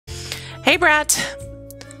Hey, Brat.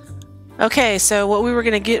 Okay, so what we were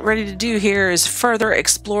going to get ready to do here is further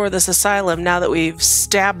explore this asylum now that we've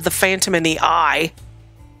stabbed the Phantom in the eye.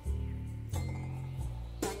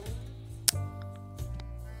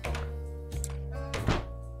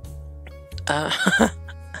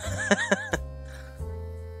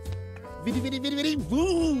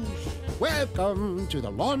 Woo! Welcome to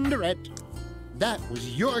the laundrette. That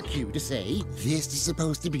was your cue to say, this is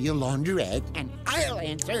supposed to be a laundrette, and I'll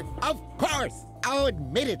answer, of course. Oh,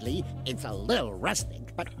 admittedly, it's a little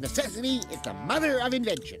rustic, but necessity is the mother of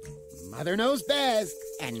invention. Mother knows best,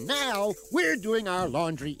 and now we're doing our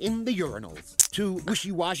laundry in the urinals. Too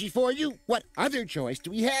wishy-washy for you? What other choice do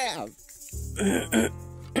we have?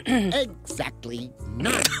 Exactly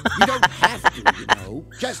none. You don't have to, you know.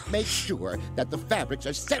 Just make sure that the fabrics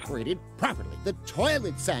are separated properly. The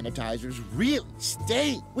toilet sanitizers really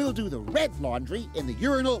stay. We'll do the red laundry in the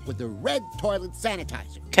urinal with the red toilet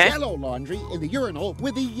sanitizer. Okay. Yellow laundry in the urinal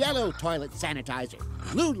with the yellow toilet sanitizer.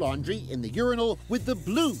 Blue laundry in the urinal with the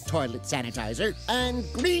blue toilet sanitizer. And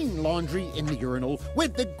green laundry in the urinal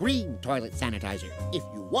with the green toilet sanitizer. If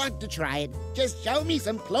you want to try it, just show me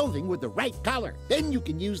some clothing with the right color. Then you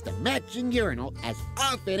can use the matching urinal as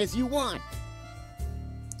often as you want.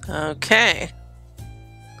 Okay.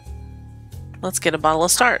 Let's get a bottle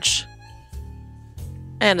of starch.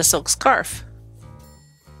 And a silk scarf.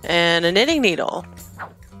 And a knitting needle.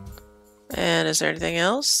 And is there anything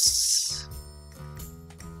else?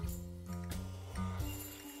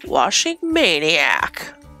 Washing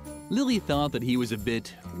maniac. Lily thought that he was a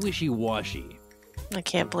bit wishy-washy. I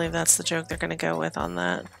can't believe that's the joke they're going to go with on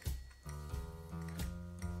that.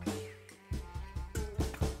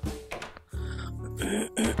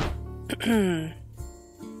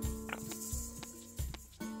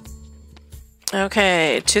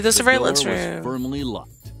 Okay, to the surveillance door room. was firmly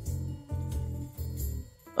locked.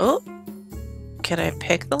 Oh, can I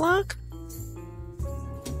pick the lock?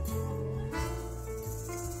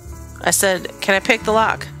 I said, can I pick the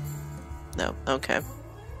lock? No, okay.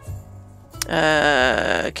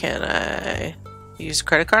 Can I use a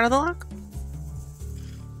credit card on the lock?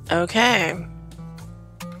 Okay.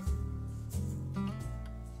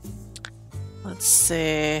 Let's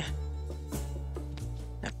see.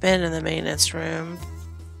 I've been in the maintenance room.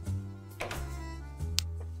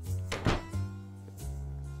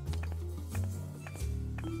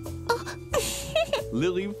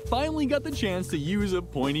 Lily finally got the chance to use a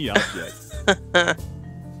pointy object.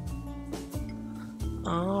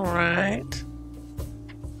 All right.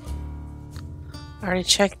 I already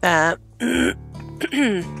checked that.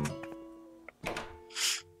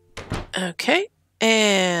 Okay,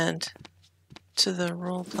 and to the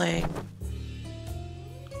role-playing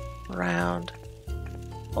round.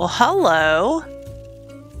 Well, hello.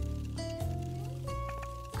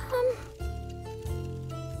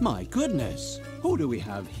 My goodness, who do we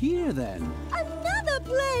have here then? Another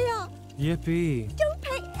player! Yippee. Don't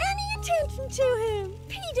pay any attention to him.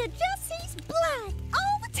 Peter just sees black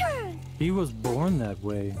all the time. He was born that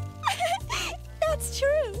way. That's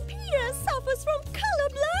true. Peter suffers from color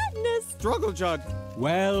blindness. Struggle Jug.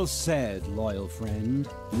 Well said, loyal friend.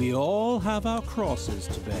 We all have our crosses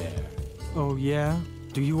to bear. Oh yeah?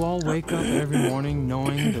 Do you all wake up every morning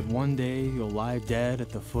knowing that one day you'll lie dead at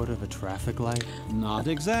the foot of a traffic light? Not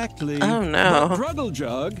exactly. Oh no. But Struggle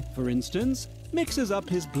Jug, for instance, mixes up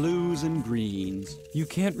his blues and greens. You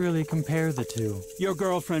can't really compare the two. Your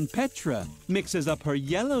girlfriend Petra mixes up her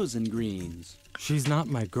yellows and greens. She's not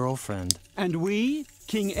my girlfriend. And we,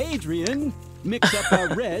 King Adrian, mix up our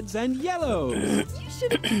reds and yellows. You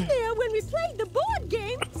should have been there when we played the board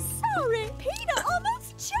game. Sorry, Peter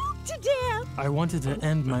almost choked to death. I wanted to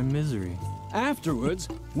end my misery. Afterwards,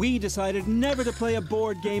 we decided never to play a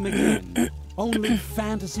board game again. Only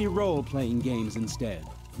fantasy role-playing games instead.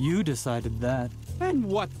 You decided that. And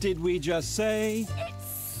what did we just say?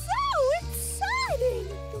 It's so exciting.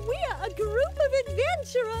 We're a group of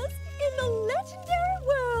adventurers in the legendary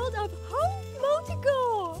world of Home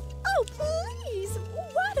Motigore. Oh, please,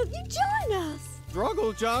 why don't you join us?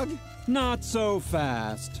 Struggle Jug? Not so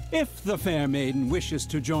fast. If the fair maiden wishes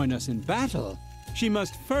to join us in battle, she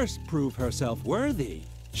must first prove herself worthy.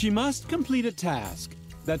 She must complete a task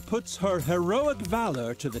that puts her heroic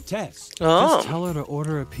valor to the test. Oh. Just tell her to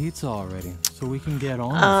order a pizza already, so we can get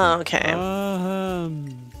on with it. Okay.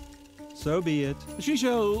 So be it. She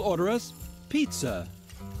shall order us pizza.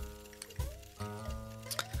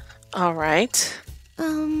 All right. I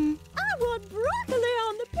want broccoli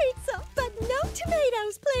on the pizza, but no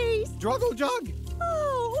tomatoes, please. Struggle Jug?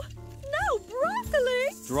 Oh, no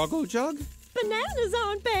broccoli. Struggle Jug? Bananas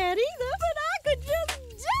aren't bad either, but I could just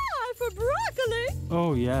die for broccoli.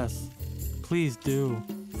 Oh yes. please do.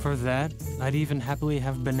 For that, I'd even happily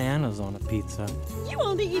have bananas on a pizza. You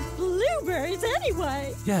only eat blueberries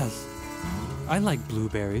anyway. Yes, I like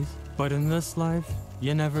blueberries, but in this life,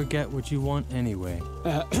 you never get what you want anyway.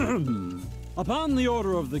 Upon the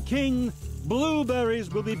order of the king, blueberries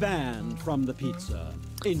will be banned from the pizza.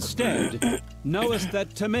 Instead, knowest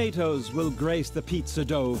that tomatoes will grace the pizza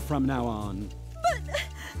dough from now on. But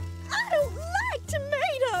I don't like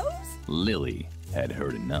tomatoes. Lily had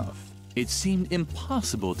heard enough. It seemed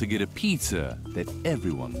impossible to get a pizza that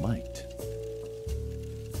everyone liked.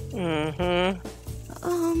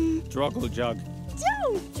 Druggle Jug.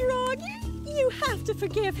 Don't, Droggy. You have to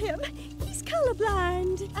forgive him. He's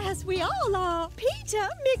colorblind, as we all are. Peter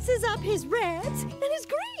mixes up his reds and his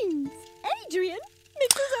greens. Adrian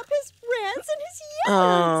mixes up his reds and his yellows.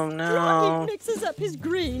 Oh, no. Droggy mixes up his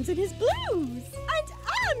greens and his blues. And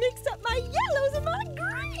I mix up my yellows and my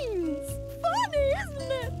greens. Funny,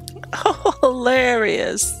 isn't it? Oh,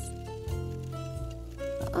 hilarious.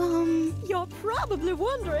 You're probably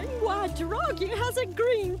wondering why Droggy has a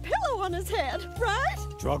green pillow on his head, right?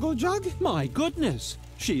 Druggle Jug? My goodness,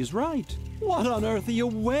 she's right. What on earth are you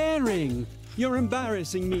wearing? You're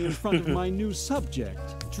embarrassing me in front of my new subject.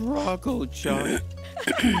 Druggle Jug.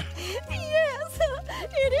 Yes,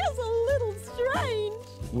 it is a little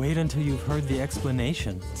strange. Wait until you've heard the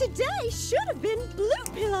explanation. Today should have been Blue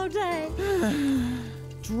Pillow Day.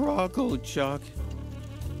 Druggle Jug.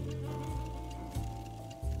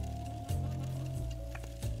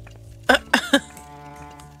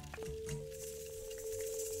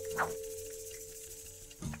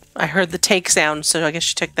 I heard the take sound, so I guess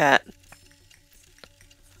she took that.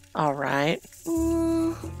 All right.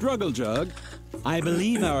 Druggle Jug, I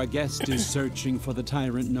believe our guest is searching for the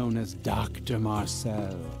tyrant known as Dr.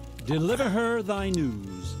 Marcel. Deliver her thy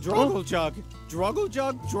news. Druggle Jug. Druggle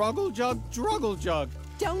Jug. Druggle Jug. Druggle Jug.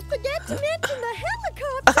 Don't forget to mention the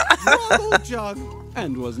helicopter. Druggle Jug.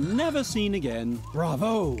 And was never seen again.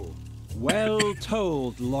 Bravo! Well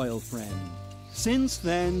told, loyal friend. Since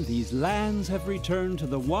then, these lands have returned to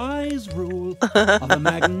the wise rule of a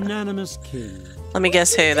magnanimous king. Let me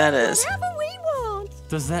guess who that is. Whatever we want.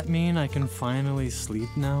 Does that mean I can finally sleep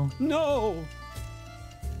now? No!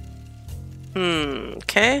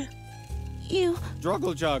 Okay. You.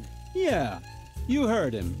 Druggle Jug. Yeah, you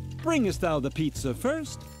heard him. Bringest thou the pizza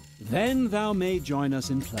first, then thou may join us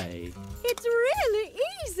in play. It's really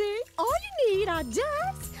easy. All you need are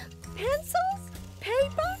desks, pencils,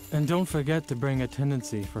 paper. And don't forget to bring a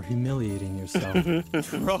tendency for humiliating yourself.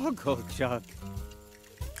 Druggle Jug.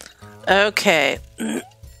 Okay.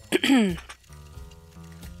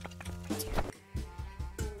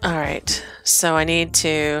 All right. So I need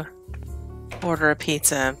to order a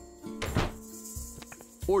pizza.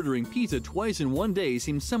 Ordering pizza twice in one day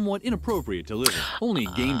seems somewhat inappropriate to Lily. Only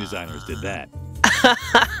game designers did that.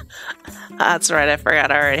 That's right. I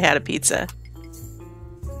forgot I already had a pizza.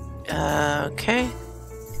 Okay.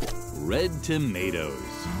 Red tomatoes.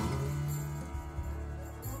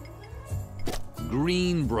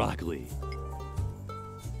 Green broccoli.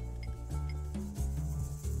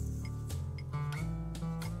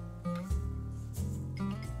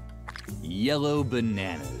 Yellow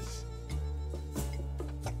bananas.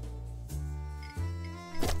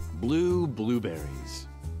 Blue blueberries.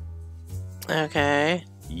 Okay.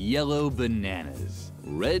 Yellow bananas.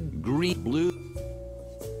 Red, green, blue.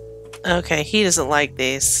 Okay, he doesn't like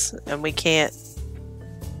these, and we can't...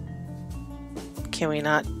 Can we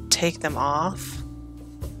not take them off?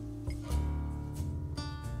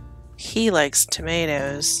 He likes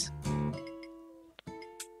tomatoes.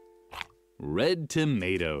 Red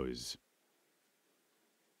tomatoes.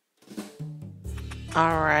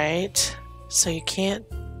 Alright, so you can't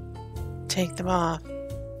take them off.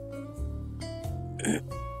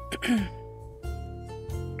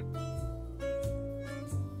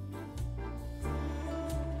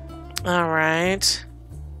 Alright.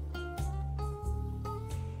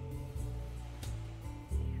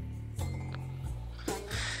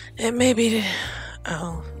 It may be...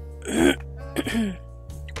 Oh.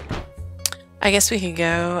 I guess we could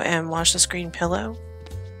go and wash this green pillow.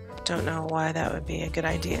 Don't know why that would be a good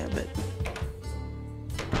idea, but...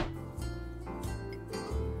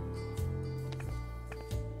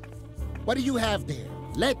 What do you have there?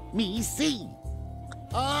 Let me see.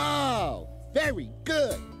 Oh, very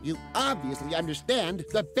good. You obviously understand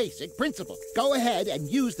the basic principle. Go ahead and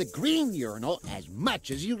use the green urinal as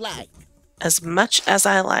much as you like. As much as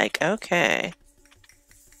I like, okay.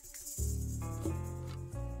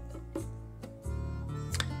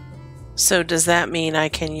 So does that mean I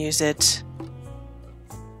can use it?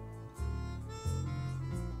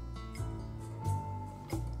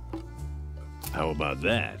 How about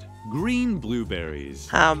that? Green blueberries.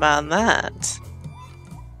 How about that?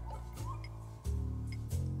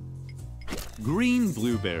 Green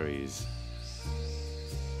blueberries.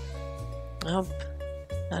 Nope.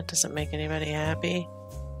 That doesn't make anybody happy.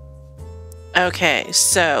 Okay,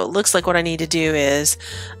 so looks like what I need to do is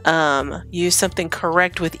use something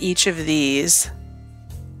correct with each of these.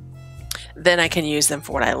 Then I can use them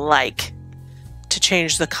for what I like to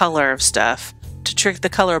change the color of stuff, to trick the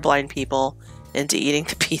colorblind people into eating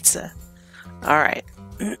the pizza. All right.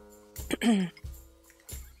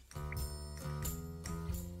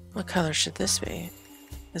 What color should this be?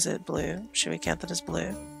 Is it blue? Should we count that as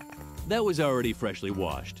blue? That was already freshly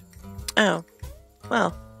washed. Oh,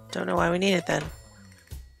 well, don't know why we need it then.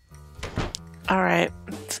 Alright,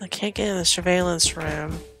 so I can't get in the surveillance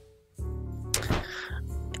room.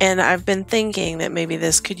 And I've been thinking that maybe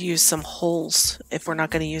this could use some holes if we're not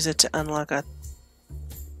going to use it to unlock a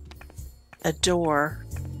door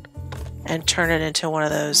and turn it into one of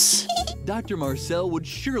those. Dr. Marcel would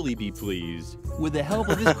surely be pleased. With the help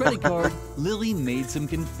of his credit card, Lily made some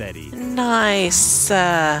confetti. Nice.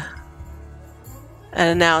 And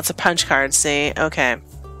now it's a punch card, see? Okay.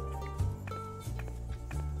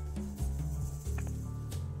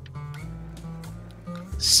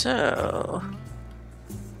 So,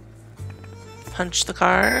 punch the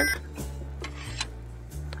card.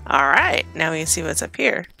 Alright, now we can see what's up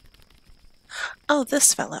here. Oh,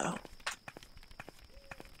 this fellow.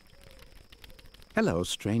 Hello,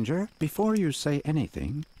 stranger. Before you say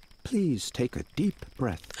anything, please take a deep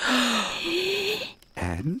breath.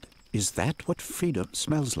 And is that what freedom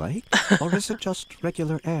smells like? Or is it just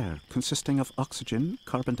regular air consisting of oxygen,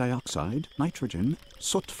 carbon dioxide, nitrogen,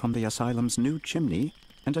 soot from the asylum's new chimney,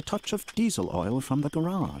 and a touch of diesel oil from the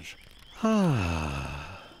garage? I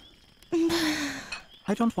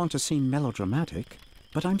don't want to seem melodramatic,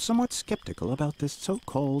 but I'm somewhat skeptical about this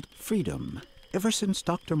so-called freedom. Ever since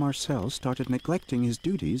Dr. Marcel started neglecting his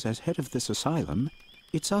duties as head of this asylum,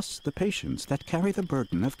 it's us, the patients, that carry the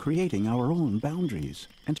burden of creating our own boundaries.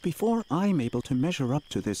 And before I'm able to measure up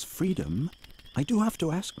to this freedom, I do have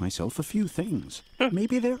to ask myself a few things.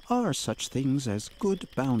 Maybe there are such things as good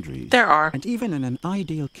boundaries. There are. And even in an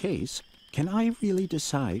ideal case, can I really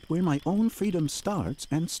decide where my own freedom starts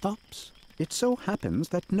and stops? It so happens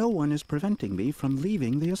that no one is preventing me from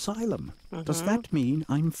leaving the asylum. Does that mean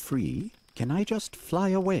I'm free? Can I just fly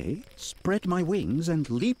away, spread my wings, and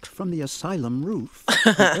leap from the asylum roof?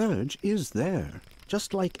 The urge is there.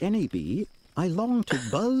 Just like any bee, I long to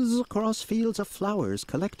buzz across fields of flowers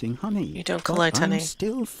collecting honey. You don't collect but honey. I'm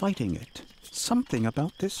still fighting it. Something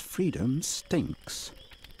about this freedom stinks.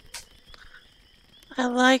 I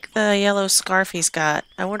like the yellow scarf he's got.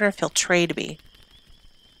 I wonder if he'll trade me.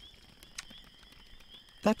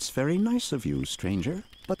 That's very nice of you, stranger.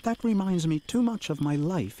 But that reminds me too much of my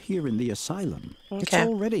life here in the asylum. It's Okay.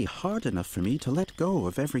 already hard enough for me to let go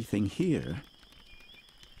of everything here.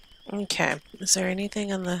 Okay. Is there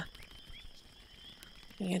anything on the...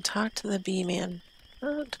 You can talk to the bee man.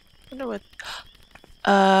 I wonder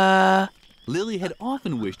what... Lily had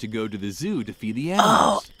often wished to go to the zoo to feed the Oh!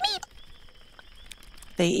 animals.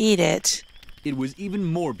 They eat it. It was even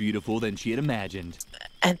more beautiful than she had imagined.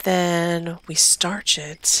 And then we starch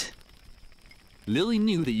it. Lily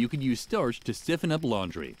knew that you could use starch to stiffen up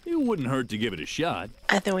laundry. It wouldn't hurt to give it a shot.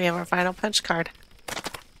 And then we have our final punch card.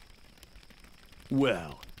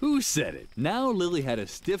 Well, who said it? Now Lily had a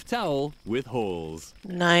stiff towel with holes.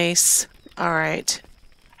 Nice. Alright.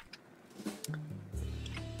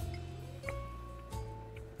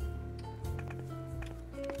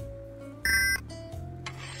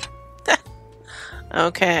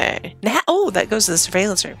 Okay. Now, oh, that goes to the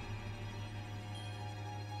surveillance room.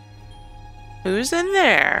 Who's in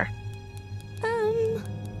there?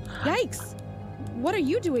 Yikes! What are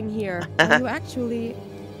you doing here? Are you actually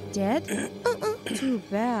dead? Too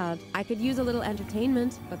bad. I could use a little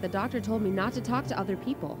entertainment, but the doctor told me not to talk to other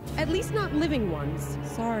people. At least not living ones.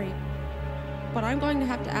 Sorry. But I'm going to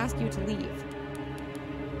have to ask you to leave.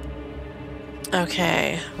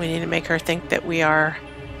 Okay, we need to make her think that we are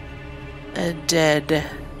dead.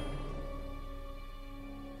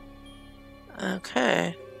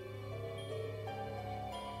 Okay.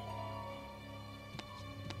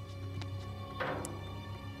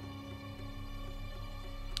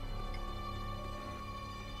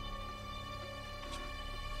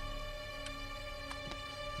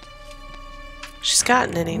 She's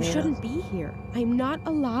gotten any You needle. shouldn't be here. I'm not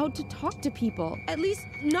allowed to talk to people. At least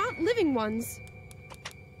not living ones.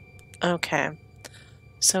 Okay.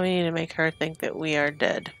 So we need to make her think that we are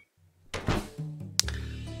dead.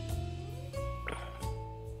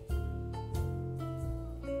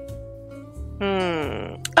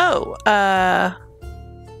 Oh,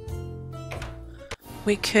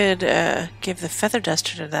 we could give the feather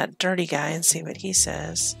duster to that dirty guy and see what he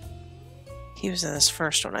says. He was in this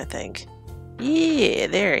first one, I think. Yeah,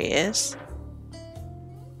 there he is.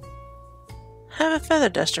 Have a feather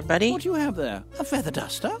duster, buddy. What do you have there? A feather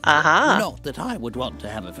duster? Uh-huh. Not that I would want to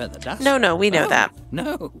have a feather duster. No, we know that.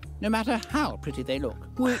 No, no matter how pretty they look.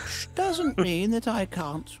 Which doesn't mean that I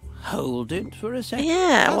can't hold it for a second.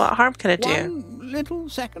 Yeah, Just what harm could it do? 1 little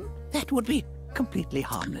second. That would be completely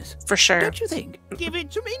harmless. For sure. Don't you think? Give it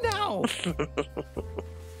to me now.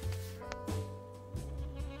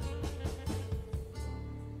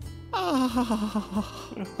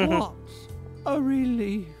 What a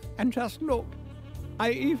relief. And just look,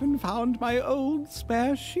 I even found my old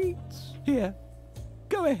spare sheets. Here,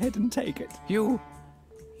 go ahead and take it. You've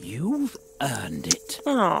earned it.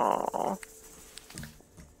 Aww.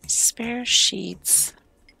 Spare sheets.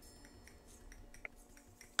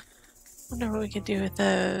 Wonder what we could do with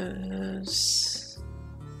those.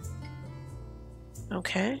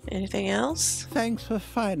 Okay, anything else? Thanks for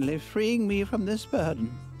finally freeing me from this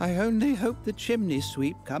burden. I only hope the chimney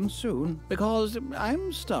sweep comes soon, because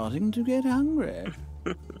I'm starting to get hungry.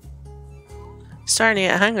 Starting to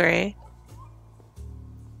get hungry.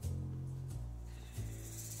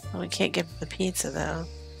 Well, we can't give the pizza, though.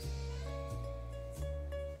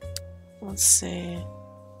 Let's see.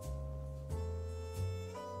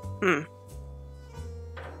 I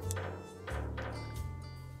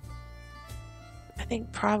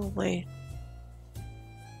think probably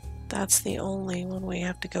that's the only one we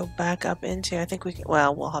have to go back up into. I think we can,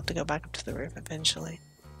 well, we'll have to go back up to the roof eventually.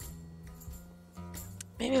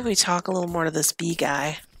 Maybe if we talk a little more to this bee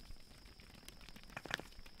guy.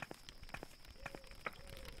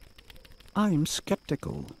 I'm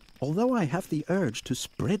skeptical. Although I have the urge to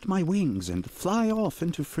spread my wings and fly off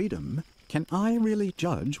into freedom, can I really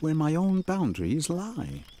judge where my own boundaries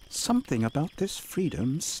lie? Something about this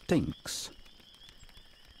freedom stinks.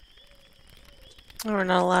 We're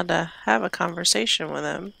not allowed to have a conversation with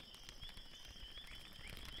him.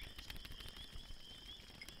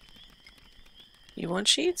 You want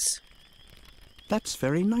sheets? That's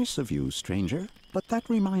very nice of you, stranger, but that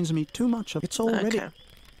reminds me too much of it's already... Okay.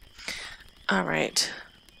 Alright.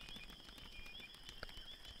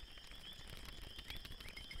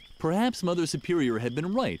 Perhaps Mother Superior had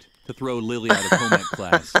been right to throw Lily out of home ec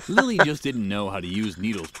class. Lily just didn't know how to use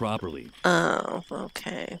needles properly. Oh,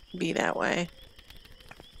 okay. Be that way.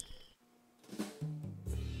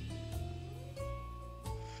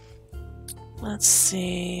 Let's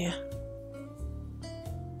see.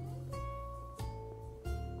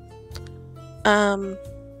 Well,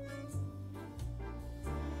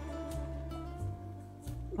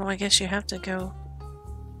 I guess you have to go.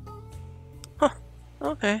 Huh.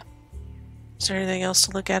 Okay. Is there anything else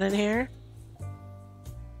to look at in here?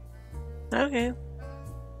 Okay.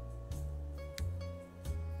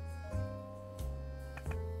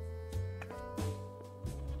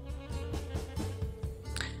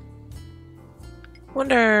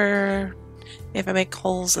 Wonder if I make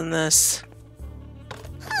holes in this.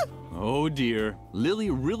 Oh dear, Lily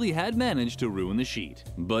really had managed to ruin the sheet.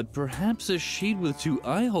 But perhaps a sheet with 2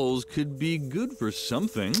 eye holes could be good for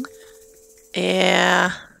something.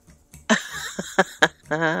 Yeah.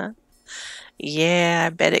 Yeah, I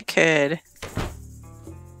bet it could.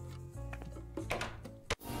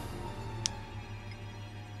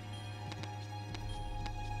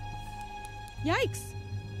 Yikes!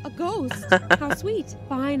 A ghost! How sweet.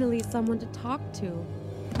 Finally someone to talk to.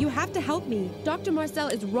 You have to help me. Dr. Marcel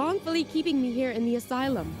is wrongfully keeping me here in the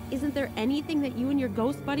asylum. Isn't there anything that you and your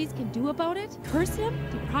ghost buddies can do about it? Curse him?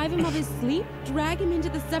 Deprive him of his sleep? Drag him into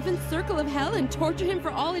the 7th circle of hell and torture him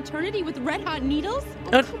for all eternity with red-hot needles?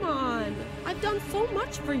 Oh, come on. I've done so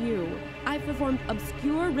much for you. I've performed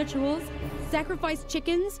obscure rituals, sacrificed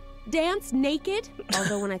chickens, danced naked.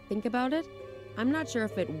 Although when I think about it, I'm not sure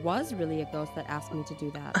if it was really a ghost that asked me to do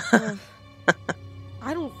that.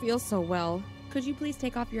 I don't feel so well. Could you please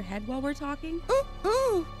take off your head while we're talking?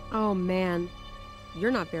 Oh man, you're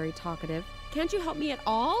not very talkative. Can't you help me at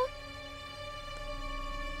all?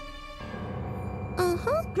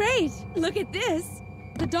 Great! Look at this!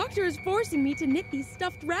 The doctor is forcing me to knit these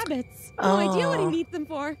stuffed rabbits. No idea what he needs them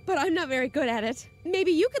for, but I'm not very good at it.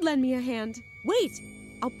 Maybe you could lend me a hand. Wait!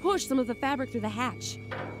 I'll push some of the fabric through the hatch.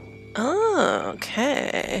 Oh,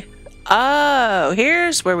 okay. Oh,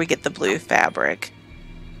 here's where we get the blue fabric.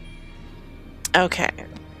 Okay.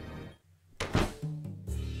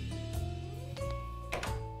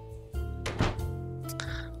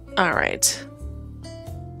 All right.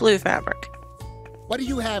 Blue fabric. What do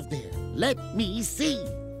you have there? Let me see.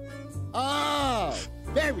 Oh,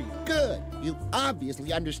 very good. You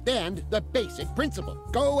obviously understand the basic principle.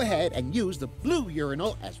 Go ahead and use the blue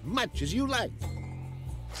urinal as much as you like.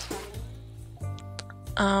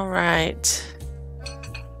 All right.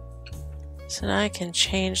 So now I can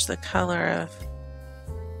change the color of...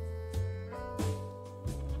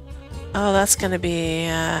 Oh, that's going to be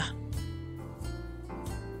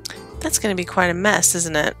quite a mess,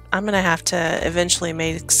 isn't it? I'm going to have to eventually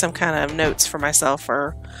make some kind of notes for myself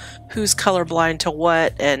for who's colorblind to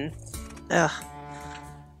what, and ugh.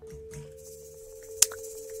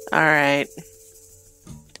 All right.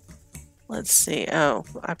 Let's see. Oh,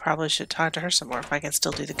 I probably should talk to her some more if I can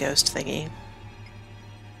still do the ghost thingy.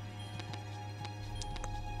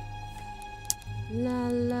 La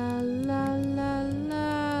la la la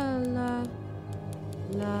la la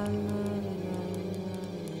la la.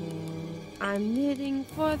 I'm knitting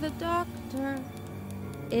for the doctor.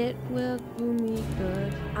 It will do me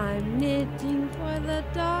good. I'm knitting for the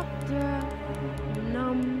doctor.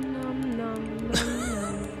 Num num num num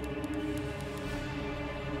num.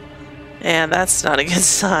 Yeah, that's not a good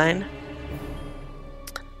sign.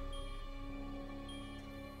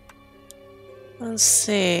 Let's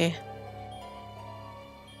see.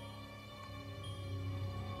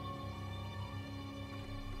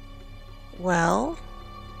 Well,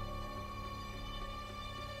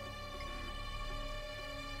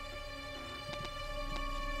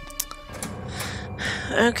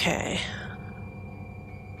 okay.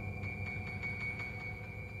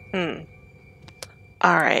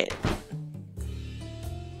 All right.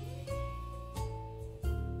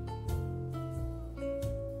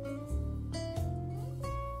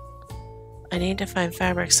 I need to find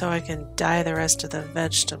fabric so I can dye the rest of the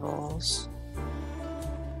vegetables.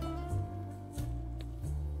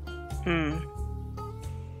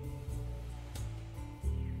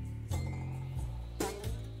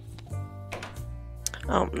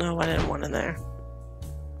 Oh, no, I didn't want in there.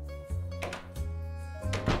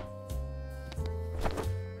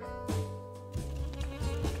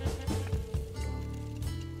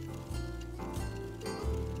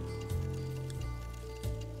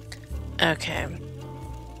 Okay.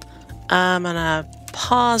 I'm gonna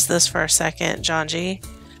pause this for a second, John G,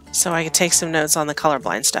 so I can take some notes on the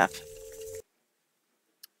colorblind stuff.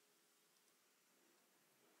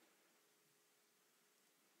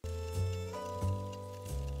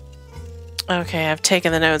 Okay, I've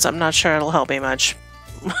taken the notes. I'm not sure it'll help me much.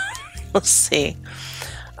 Let's see.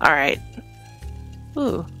 Alright.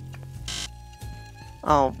 Ooh.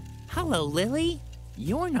 Oh. Hello, Lily.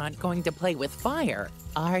 You're not going to play with fire,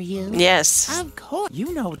 are you? Yes. Of course.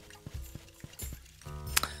 You know.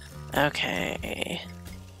 Okay.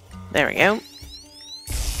 There we go.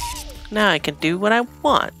 Now I can do what I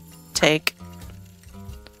want. Take.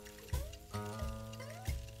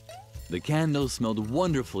 The candle smelled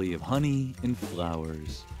wonderfully of honey and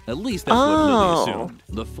flowers. At least that's what Lily assumed.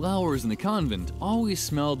 The flowers in the convent always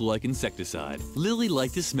smelled like insecticide. Lily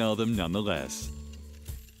liked to smell them nonetheless.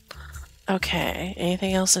 Okay,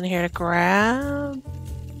 anything else in here to grab?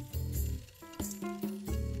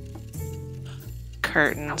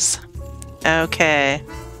 Curtains. Okay.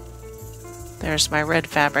 There's my red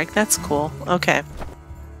fabric. That's cool. Okay.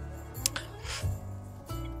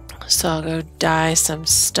 So I'll go dye some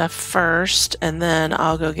stuff first, and then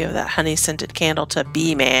I'll go give that honey-scented candle to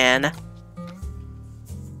B-Man.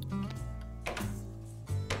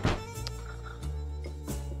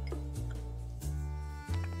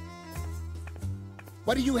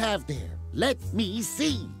 What do you have there? Let me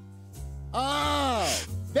see. Oh,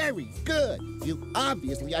 very good. You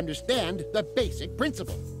obviously understand the basic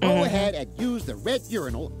principle. Go ahead and use the red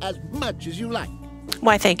urinal as much as you like.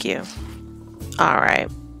 Why, thank you. All right.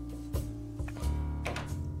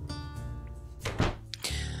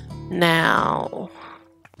 Now,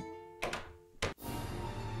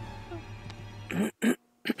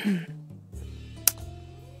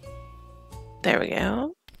 there we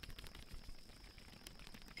go.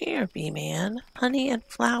 Here, B-Man. Honey and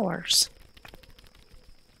flowers.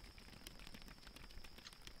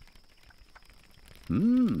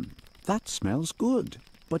 That smells good.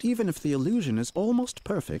 But even if the illusion is almost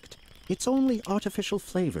perfect, it's only artificial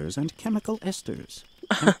flavors and chemical esters.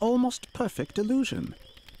 An almost perfect illusion,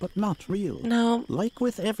 but not real. No. Like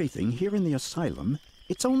with everything here in the asylum,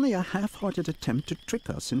 it's only a half-hearted attempt to trick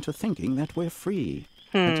us into thinking that we're free.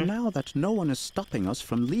 And now that no one is stopping us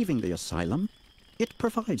from leaving the asylum, it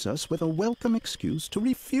provides us with a welcome excuse to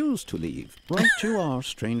refuse to leave. Right you are,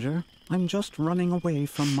 stranger. I'm just running away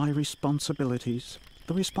from my responsibilities.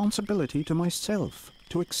 The responsibility to myself,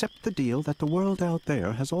 to accept the deal that the world out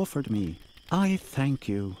there has offered me. I thank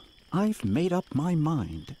you. I've made up my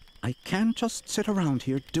mind. I can't just sit around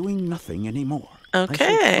here doing nothing anymore. Okay.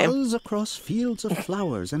 I should buzz across fields of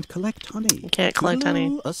flowers and collect honey. You can't collect honey.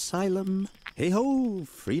 Toodaloo, asylum. Hey-ho,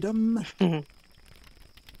 freedom.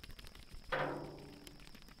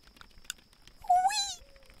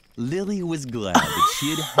 Lily was glad that she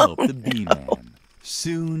had helped the bee man.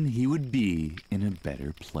 Soon he would be in a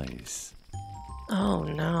better place. Oh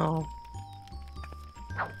no.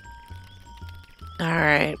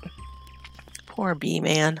 Alright. Poor bee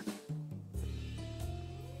man.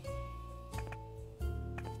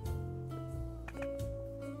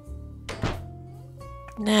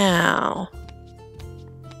 Now.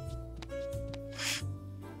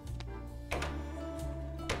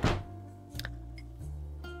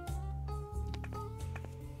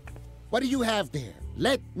 What do you have there?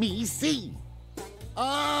 Let me see.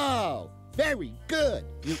 Oh, very good.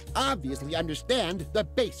 You obviously understand the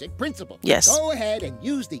basic principle. Yes. Go ahead and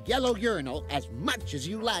use the yellow urinal as much as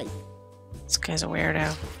you like. This guy's a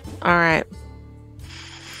weirdo. Alright.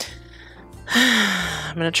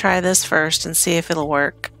 I'm gonna try this first and see if it'll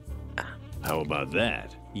work. How about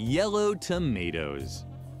that? Yellow tomatoes.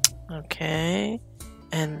 Okay.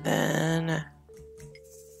 And then...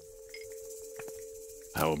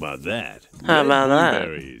 How about that? How Red about that?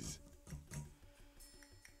 blueberries.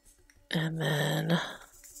 And then...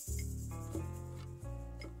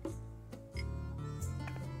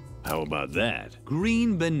 How about that?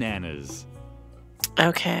 Green bananas.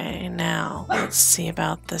 Okay, now let's see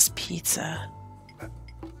about this pizza.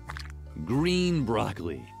 Green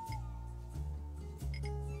broccoli.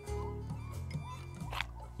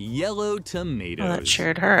 Yellow tomatoes. Well, that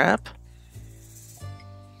cheered her up.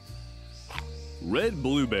 Red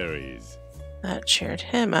blueberries. That cheered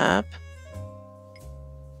him up.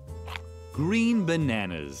 Green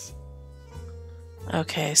bananas.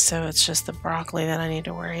 Okay, so it's just the broccoli that I need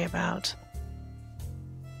to worry about.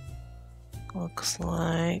 Looks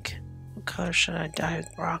like... What color should I dye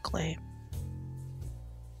with broccoli?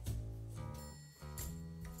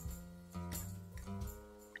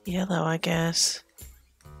 Yellow, I guess.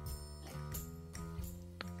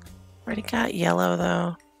 Already got yellow,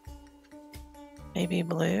 though. Maybe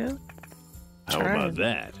blue? How about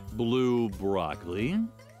that? Blue broccoli.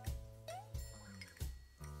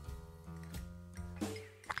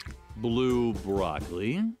 Blue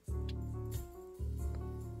broccoli.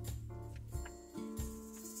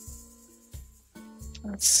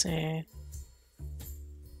 Let's see.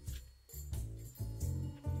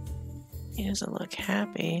 He doesn't look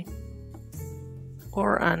happy.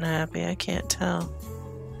 Or unhappy, I can't tell.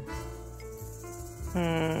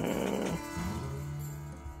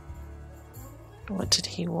 What did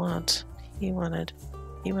he want? He wanted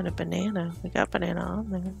banana. We got banana on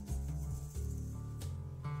there.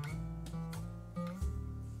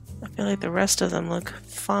 I feel like the rest of them look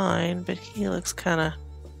fine, but he looks kind of...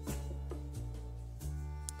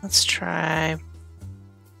 Let's try...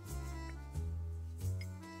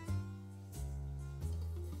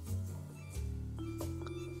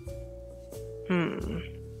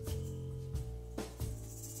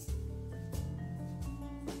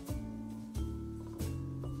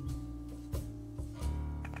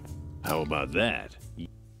 How about that?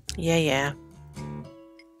 Yeah.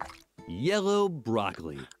 Yellow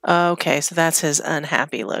broccoli. Okay, so that's his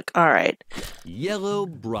unhappy look. Alright. Yellow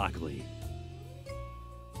broccoli.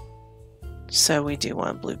 So we do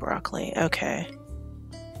want blue broccoli. Okay.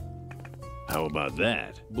 How about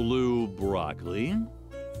that? Blue broccoli.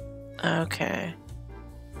 Okay.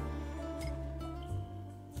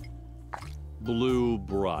 Blue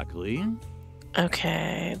broccoli.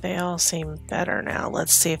 Okay, they all seem better now.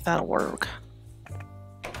 Let's see if that'll work.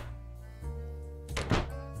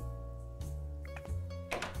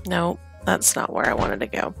 Nope, that's not where I wanted to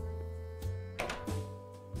go.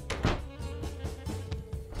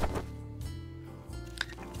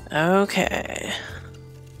 Okay.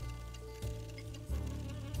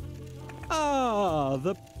 Ah,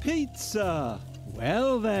 the pizza.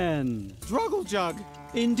 Well then. Druggle Jug.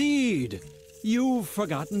 Indeed. You've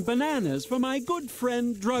forgotten bananas for my good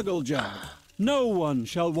friend Druggle Jug. No one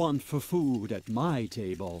shall want for food at my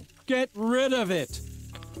table. Get rid of it.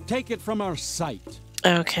 Take it from our sight.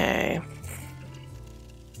 Okay.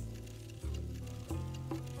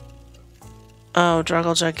 Oh,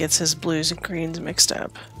 Druggle gets his blues and greens mixed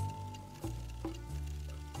up.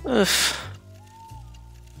 Oof.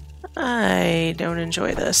 I don't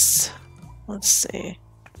enjoy this. Let's see.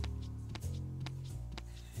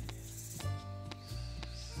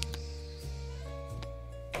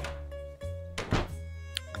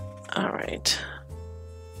 Alright.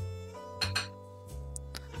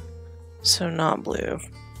 So not blue.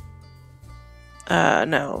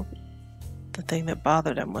 No. The thing that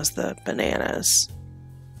bothered him was the bananas.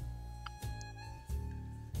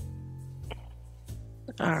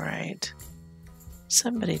 Alright.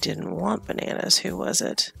 Somebody didn't want bananas. Who was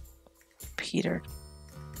it? Peter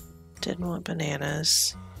didn't want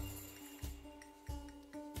bananas.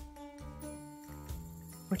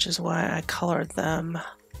 Which is why I colored them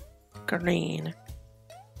green.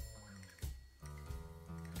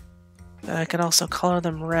 But I could also color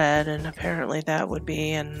them red, and apparently that would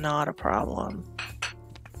be not a problem.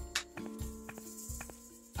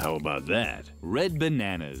 How about that? Red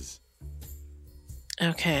bananas.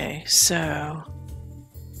 Okay, so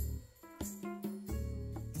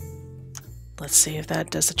let's see if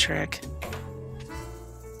that does a trick.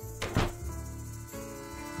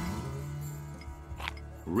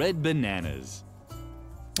 Red bananas.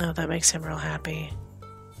 Oh, that makes him real happy.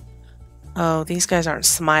 Oh, these guys aren't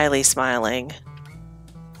smiling.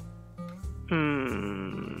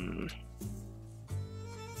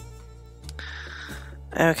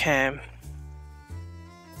 Okay.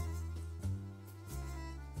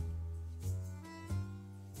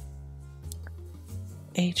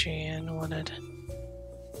 Adrian wanted...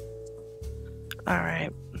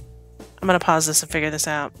 Alright. I'm gonna pause this and figure this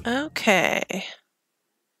out. Okay.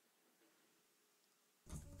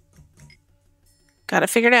 Got it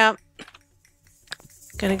figured out.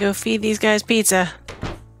 Gonna go feed these guys pizza.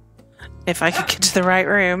 If I could get to the right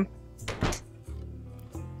room.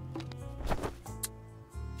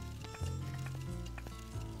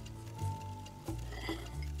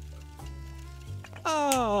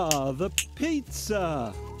 Ah, the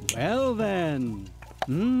pizza. Well then.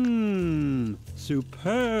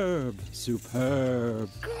 Superb.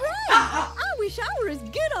 Great! I wish I were as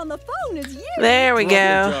good on the phone as you. There we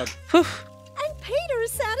go. Whew. And Peter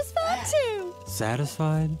is satisfied too.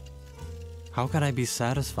 Satisfied? How could I be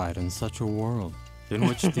satisfied in such a world, in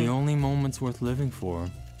which the only moments worth living for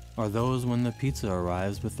are those when the pizza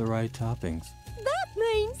arrives with the right toppings? That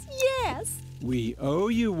means yes. We owe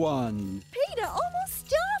you one. Peter almost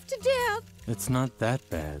starved to death. It's not that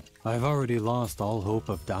bad. I've already lost all hope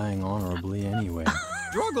of dying honorably anyway.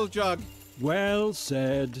 Struggle Jug. Well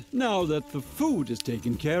said. Now that the food is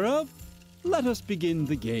taken care of, let us begin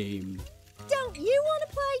the game. Don't you want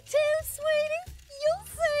to play too, sweetie? You'll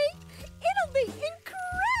see. It'll be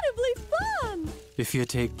incredibly fun. If you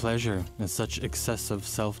take pleasure in such excessive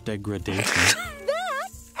self-degradation. That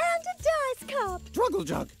and a dice cup. Struggle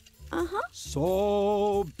Jug. Uh-huh.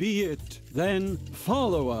 So be it. Then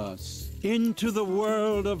follow us into the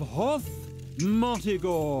world of Hoth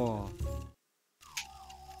Motigor.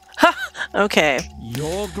 Ha! Okay.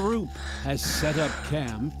 Your group has set up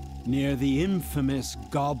camp near the infamous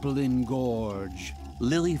Goblin Gorge.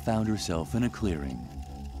 Lily found herself in a clearing.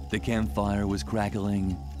 The campfire was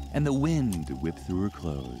crackling, and the wind whipped through her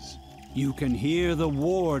clothes. You can hear the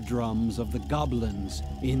war drums of the goblins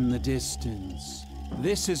in the distance.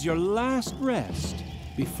 This is your last rest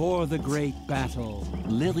before the great battle.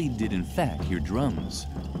 Lily did in fact hear drums.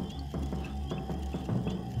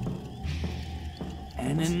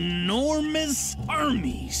 An enormous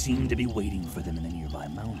army seemed to be waiting for them in the nearby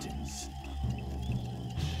mountains.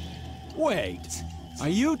 Wait, are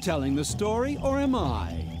you telling the story or am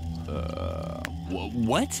I?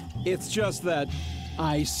 What? It's just that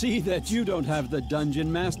I see that you don't have the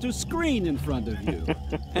Dungeon Master screen in front of you.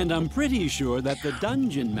 And I'm pretty sure that the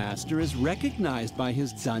Dungeon Master is recognized by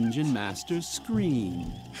his Dungeon Master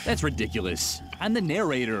screen. That's ridiculous. I'm the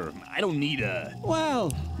narrator. I don't need a...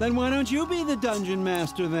 Well, then why don't you be the Dungeon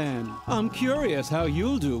Master then? I'm curious how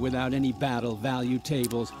you'll do without any battle value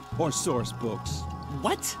tables or source books.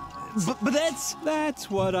 What? But that's... That's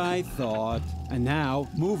what I thought. And now,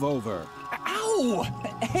 move over. Ow!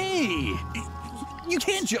 Hey! You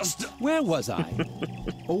can't just... Where was I?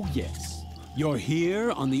 Oh, yes. You're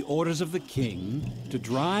here on the orders of the king to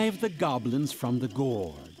drive the goblins from the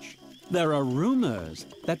gorge. There are rumors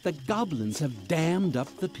that the goblins have dammed up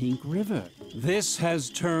the Pink River. This has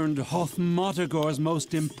turned Hoth Motigor's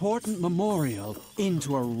most important memorial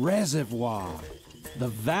into a reservoir. The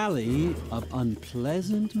Valley of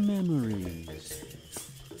Unpleasant Memories.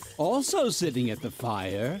 Also sitting at the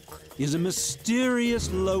fire is a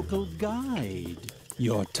mysterious local guide.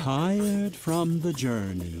 You're tired from the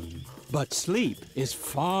journey, but sleep is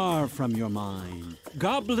far from your mind.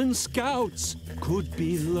 Goblin scouts could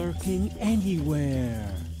be lurking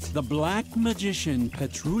anywhere. The black magician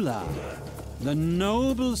Petrula, the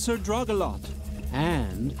noble Sir Drogalot,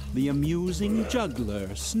 and the amusing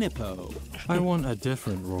juggler Snippo. I want a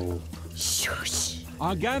different role. Shush.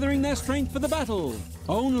 Are gathering their strength for the battle.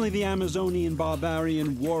 Only the Amazonian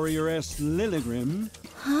barbarian warrioress Lilligrim.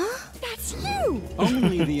 Huh? That's It's you!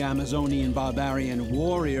 Only the Amazonian barbarian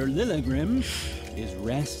warrior Lilligrim is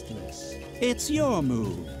restless. It's your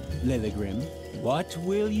move, Lilligrim. What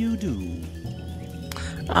will you do?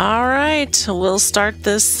 All right, we'll start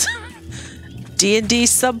this D&D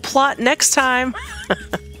subplot next time.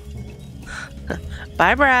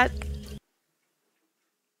 Bye, Brat.